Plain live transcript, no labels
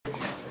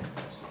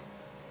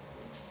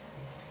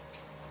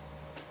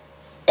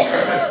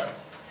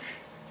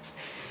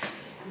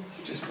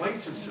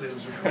said it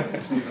was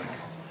recorded.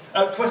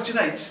 Question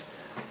 8.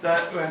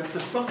 The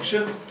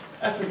function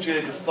f of g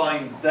are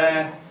defined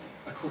there,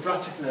 a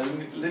quadratic and a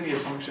linear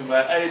function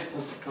where a is a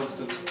positive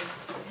constant.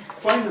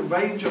 Find the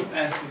range of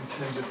f in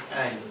terms of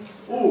a.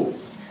 Ooh!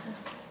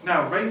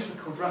 Now, range for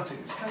quadratic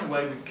is kind of the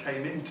way we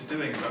came into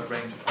doing about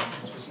range of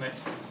functions, wasn't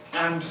it?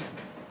 And,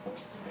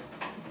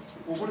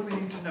 well, what do we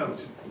need to know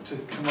to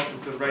come up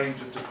with the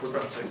range of the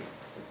quadratic?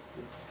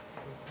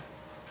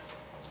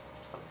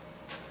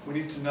 We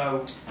need to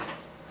know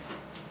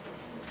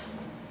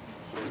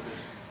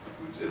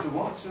the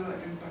what? Say that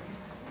again, Becky.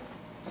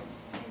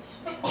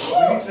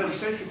 We need to know the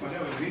stationary point,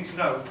 don't we? We need to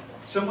know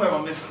somewhere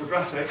on this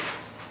quadratic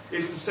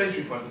is the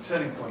stationary point, the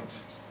turning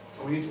point.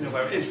 And we need to know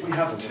where it is. We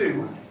have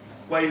two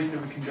ways that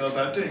we can go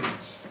about doing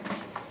this.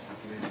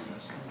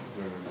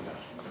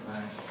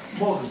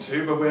 More than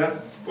two, but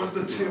what's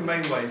the two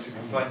main ways we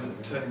can find the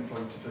turning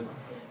point of a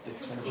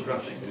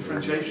quadratic?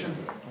 Differentiation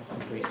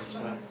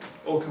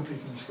or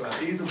completing the square.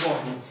 Either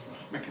one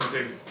we can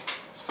do.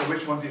 So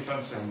which one do you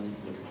fancy?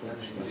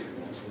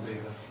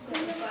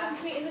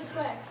 Completing the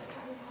square.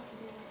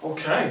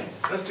 Okay,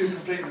 let's do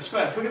completing the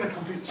square. If we're going to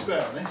complete the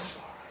square on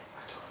this,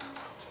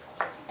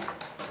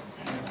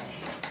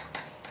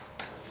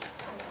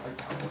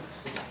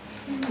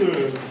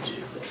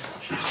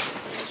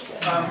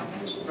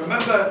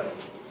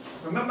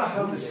 remember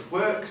how this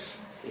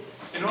works.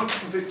 In order to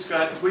complete the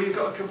square, we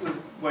got a couple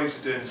of ways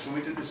of doing this. When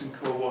we did this in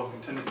Core 1, we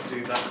tended to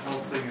do that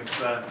whole thing of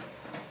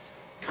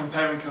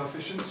comparing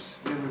coefficients.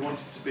 We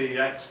wanted to be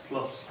x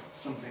plus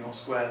something or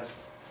squared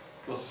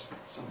plus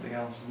something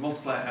else, and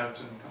multiply it out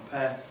and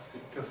compare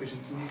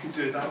coefficients, and you could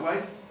do it that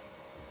way.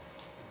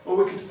 Or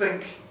we could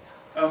think,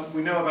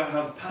 we know about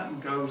how the pattern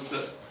goes,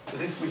 that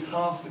if we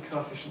halve the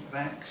coefficient of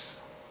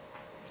x,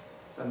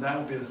 then that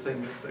will be the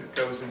thing that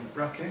goes in the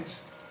bracket.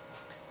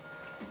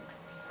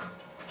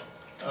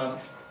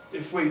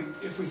 If we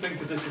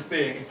think of this as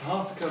being, if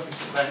half the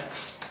coefficient of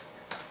x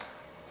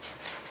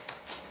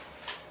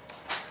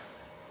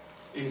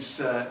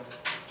is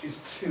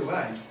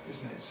 2a,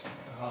 isn't it?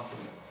 Half of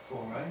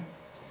 4a.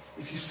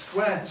 If you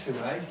square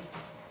 2a,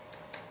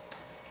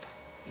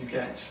 you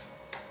get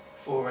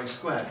 4a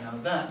squared. Now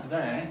that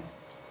there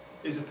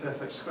is a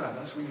perfect square.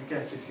 That's what you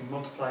get if you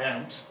multiply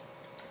out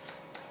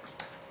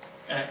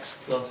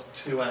x plus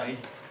 2a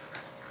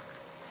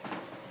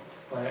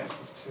by x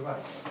plus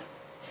 2a.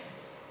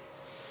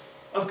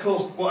 Of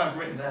course, what I've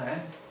written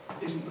there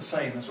isn't the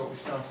same as what we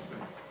started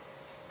with,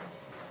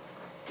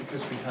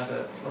 because we had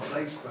a plus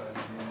a squared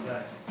in the end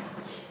there.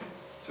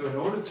 So in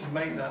order to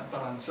make that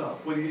balance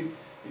up, well,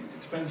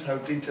 it depends how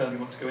detailed you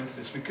want to go into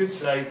this. We could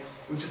say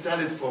we just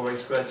added 4a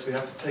squared, so we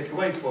have to take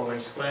away 4a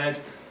squared,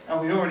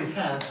 and we already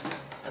had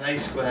an a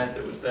squared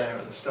that was there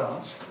at the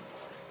start.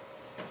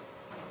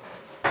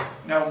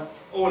 Now,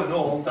 all in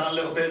all, that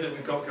little bit that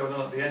we've got going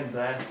on at the end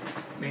there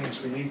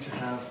means we need to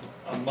have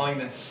a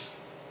minus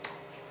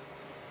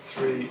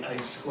 3a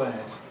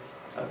squared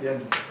at the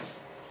end of this.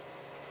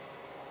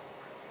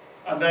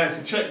 And then if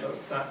you check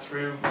that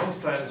through,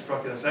 multiply this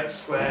bracket, that's x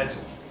squared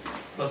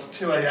plus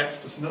 2ax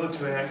plus another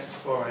 2ax is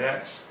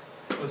 4ax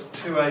plus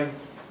 2a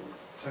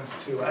times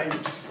 2a,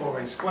 which is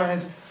 4a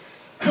squared.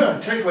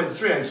 Take away the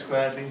 3a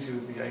squared, leaves you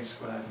with the a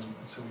squared, and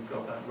so we've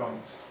got that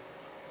right.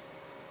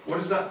 What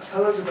does that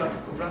tell us about the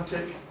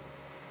quadratic?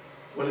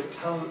 Well, it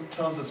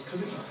tells us,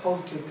 because it's a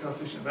positive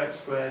coefficient of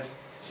x squared,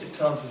 it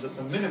tells us that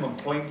the minimum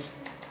point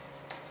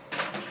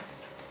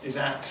is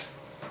at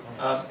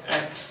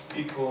x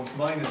equals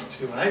minus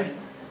 2a,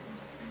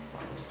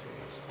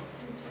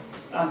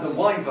 and the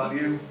y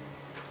value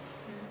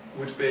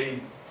would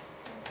be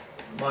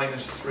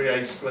minus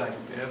 3a squared,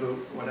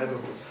 whatever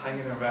was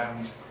hanging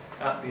around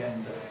at the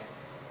end there.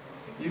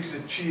 You could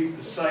achieve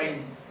the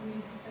same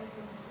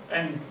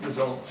end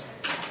result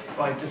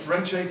by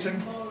differentiating.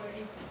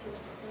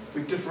 If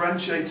we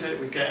differentiate it,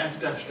 we get f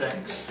dash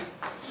x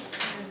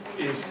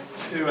is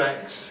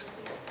 2x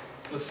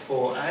plus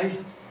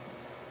 4a.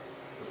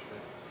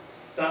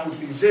 That would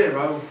be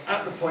 0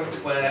 at the point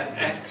where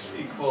x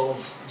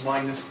equals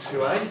minus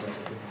 2a.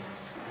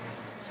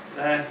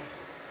 There,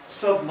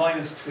 sub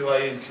minus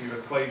 2a into your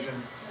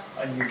equation,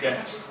 and you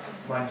get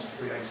minus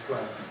 3a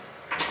squared.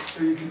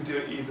 So you can do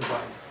it either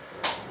way.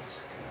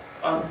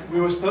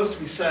 We were supposed to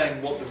be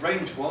saying what the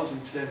range was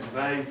in terms of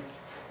a,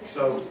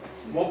 so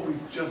what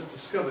we've just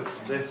discovered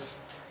from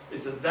this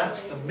is that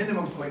that's the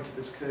minimum point of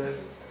this curve.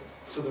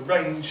 So the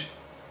range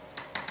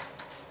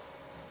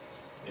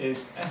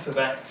is f of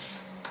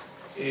x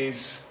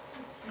is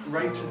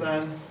greater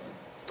than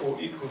or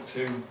equal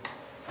to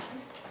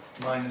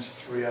minus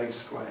 3a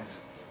squared.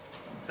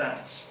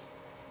 That's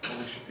what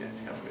we should be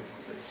ending up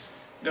with this.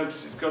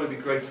 Notice it's got to be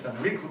greater than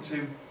or equal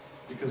to,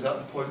 because at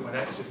the point when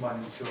x is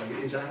minus 2a,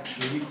 it is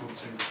actually equal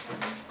to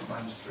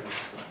minus 3a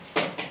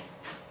squared.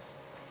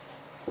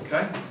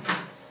 Okay?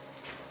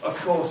 Of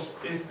course,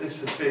 if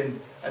this had been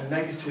a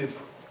negative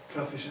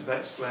coefficient of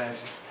x squared,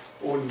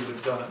 all you would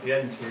have done at the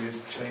end here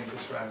is change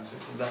this round so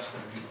it's less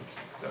than or equal to,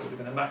 because that would have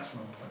been a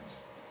maximum point.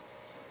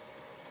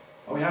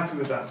 Are we happy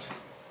with that?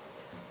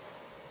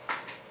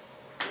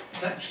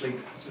 it's actually,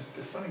 it's a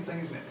funny thing,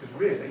 isn't it? Because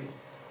really,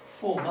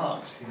 4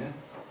 marks here,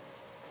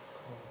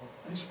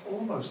 and it's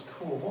almost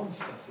core 1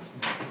 stuff,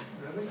 isn't it?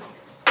 Really?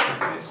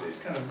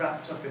 It's kind of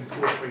wrapped up in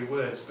core 3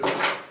 words, but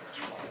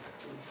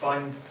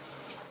find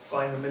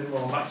the minimum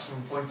or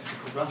maximum point of the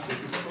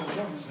quadratic is core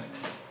 1, isn't it?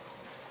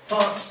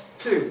 Part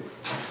 2.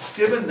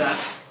 Given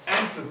that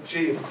f of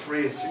g of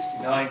 3 is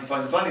 69,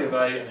 find the value of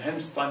a, and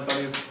hence find the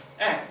value of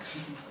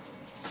x,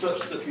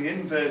 such that the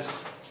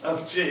inverse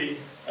of g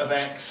of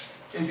x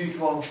is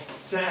equal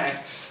to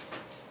x.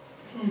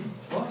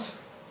 What?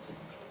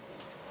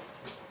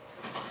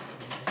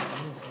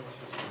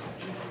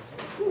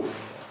 Whew.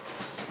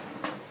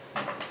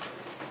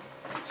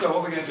 So what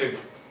are we going to do?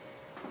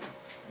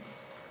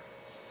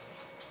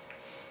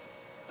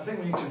 I think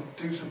we need to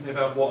do something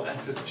about what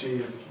f of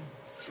g of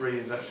 3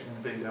 is actually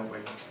going to be, don't we?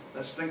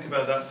 Let's think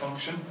about that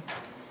function.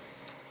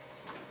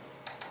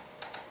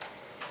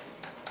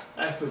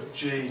 F of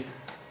g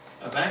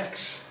of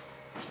x,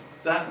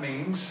 that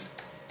means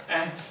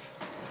f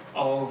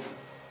of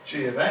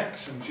g of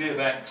x, and g of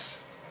x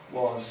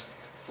was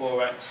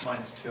 4x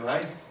minus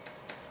 2a.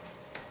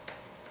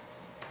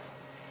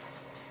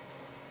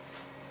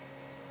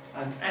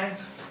 And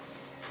f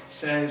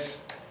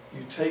says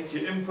you take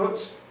your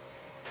input,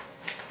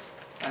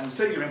 and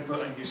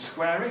you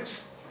square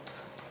it,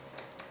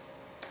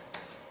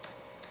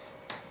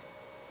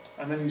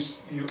 and then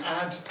you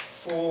add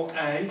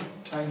 4a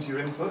times your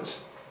input,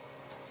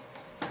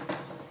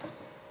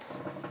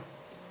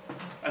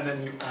 and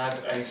then you add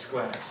a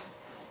squared.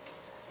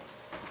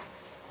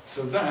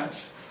 So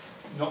that,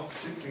 not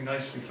particularly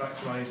nicely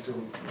factorised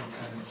or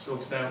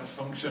sorted out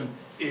function,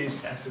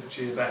 is f of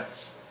g of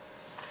x.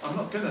 I'm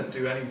not going to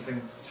do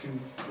anything too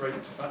great to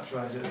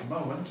factorise it at the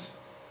moment,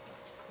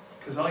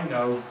 because I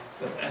know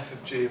that f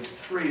of g of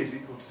 3 is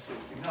equal to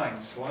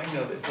 69. So I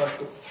know that if I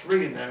put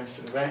 3 in there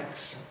instead of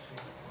x,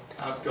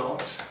 I've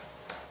got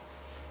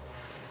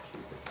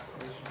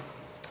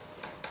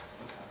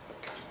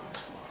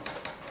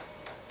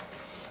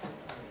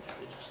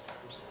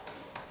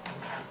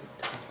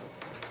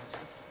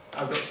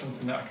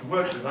something that I can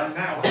work with. I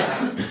now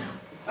have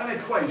an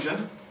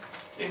equation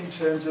in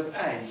terms of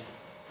a.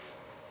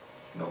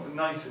 Not the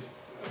nicest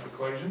of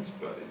equations,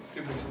 but it's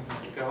given me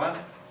something to go at.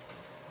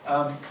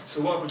 So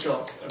what have I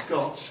got? I've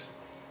got,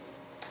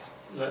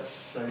 let's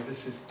say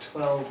this is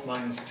 12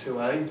 minus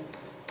 2a,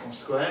 all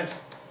squared.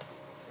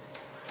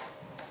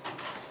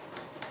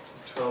 This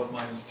is 12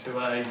 minus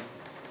 2a,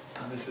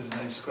 and this is an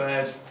a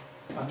squared.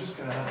 I'm just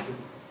going to have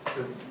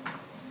to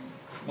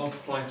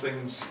multiply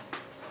things,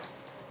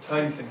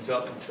 tidy things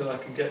up until I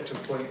can get to a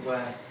point where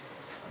I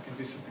can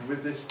do something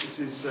with this. This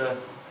is,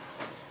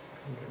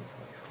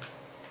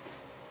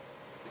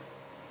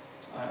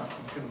 I'm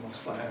going to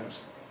multiply out.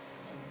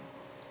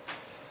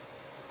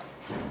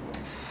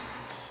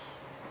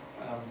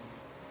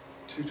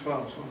 2 12s,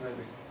 what would they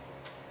be?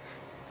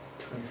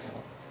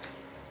 24.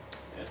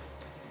 Yeah.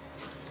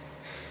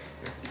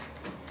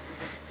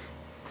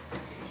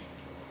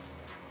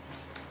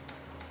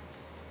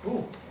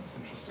 Oh, that's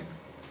interesting.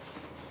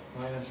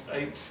 Minus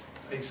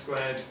 8a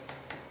squared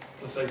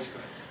plus a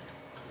squared.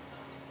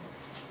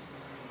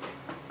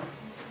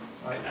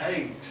 Right, a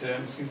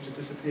term seems to have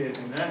disappeared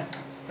in there.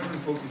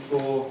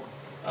 144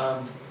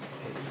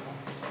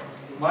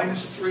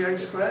 minus 3a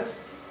squared.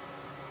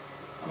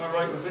 Am I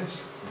right with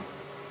this?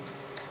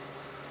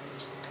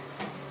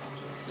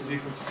 Is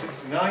equal to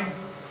 69.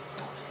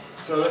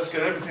 So let's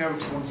get everything over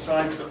to one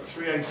side. We've got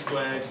 3a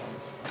squared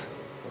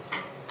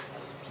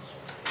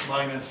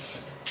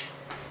minus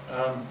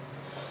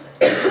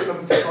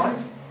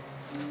 75.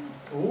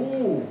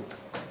 Ooh!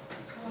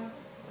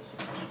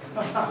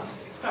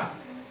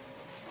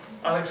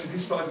 Alex, have you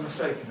spotted a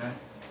mistake in there?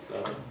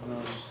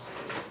 No.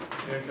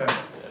 Okay.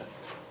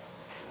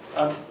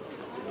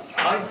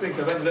 I think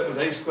I've ended up with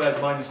a squared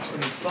minus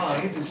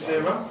 25 is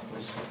 0.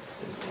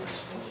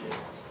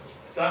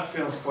 That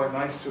feels quite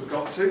nice to have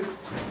got to.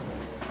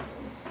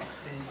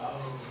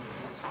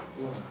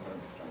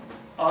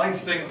 I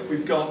think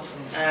we've got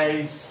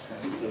a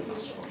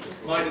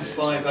minus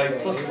 5a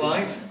plus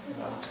 5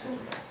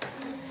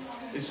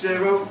 is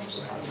 0.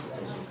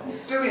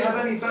 Do we have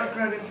any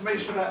background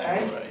information about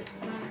a?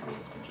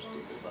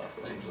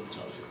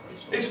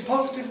 It's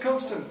positive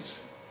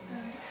constant.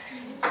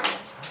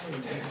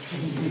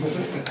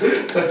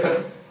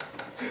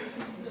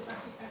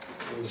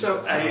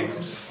 So a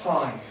equals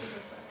 5.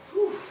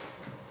 Whew.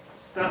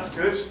 That's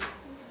good.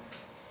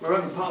 We're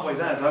only part way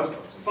there though.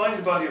 Find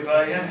the value of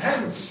a and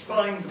hence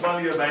find the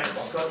value of x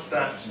such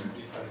that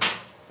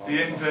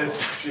the inverse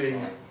of g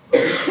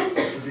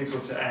is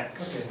equal to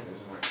x.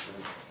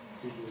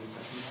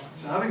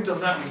 So having done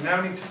that, we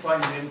now need to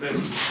find the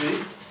inverse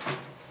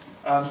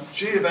of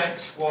g. G of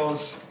x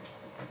was,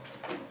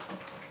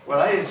 well,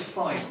 a is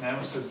 5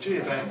 now, so g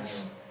of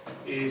x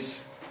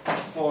is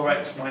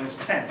 4x minus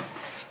 10.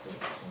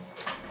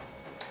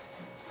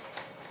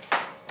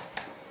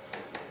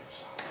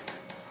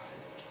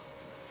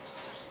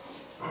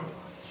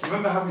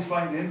 Remember how we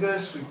find the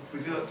inverse? We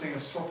do that thing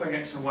of swapping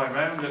x and y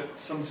around at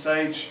some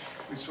stage.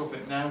 We swap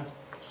it now.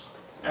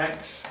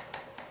 x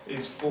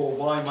is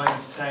 4y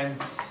minus 10,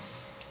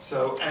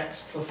 so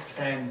x plus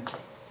 10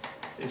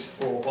 is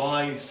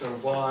 4y, so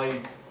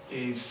y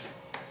is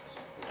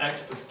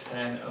x plus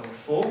 10 over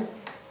 4.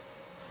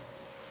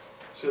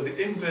 So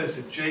the inverse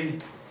of g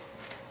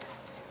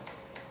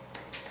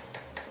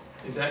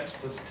is x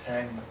plus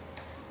 10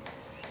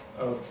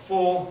 over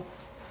 4.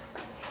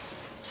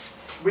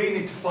 We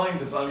need to find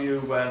the value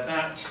where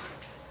that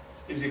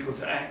is equal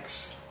to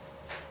x.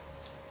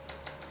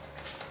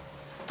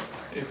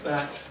 If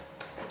that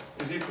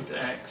is equal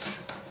to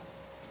x,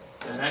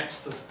 then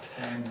x plus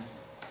 10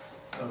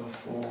 over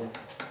 4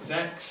 is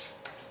x.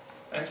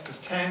 X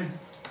plus 10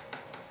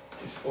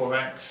 is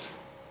 4x.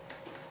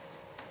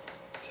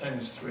 10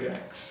 is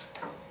 3x.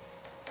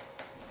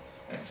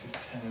 X is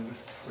 10 over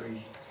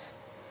 3.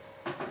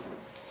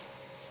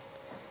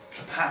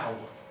 Kapow!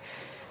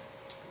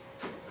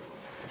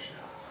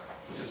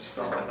 Just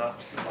felt like that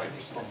was the right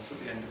response at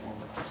the end of one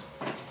of those.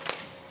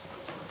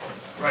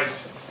 Right.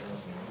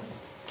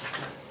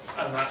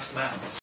 And that's maths.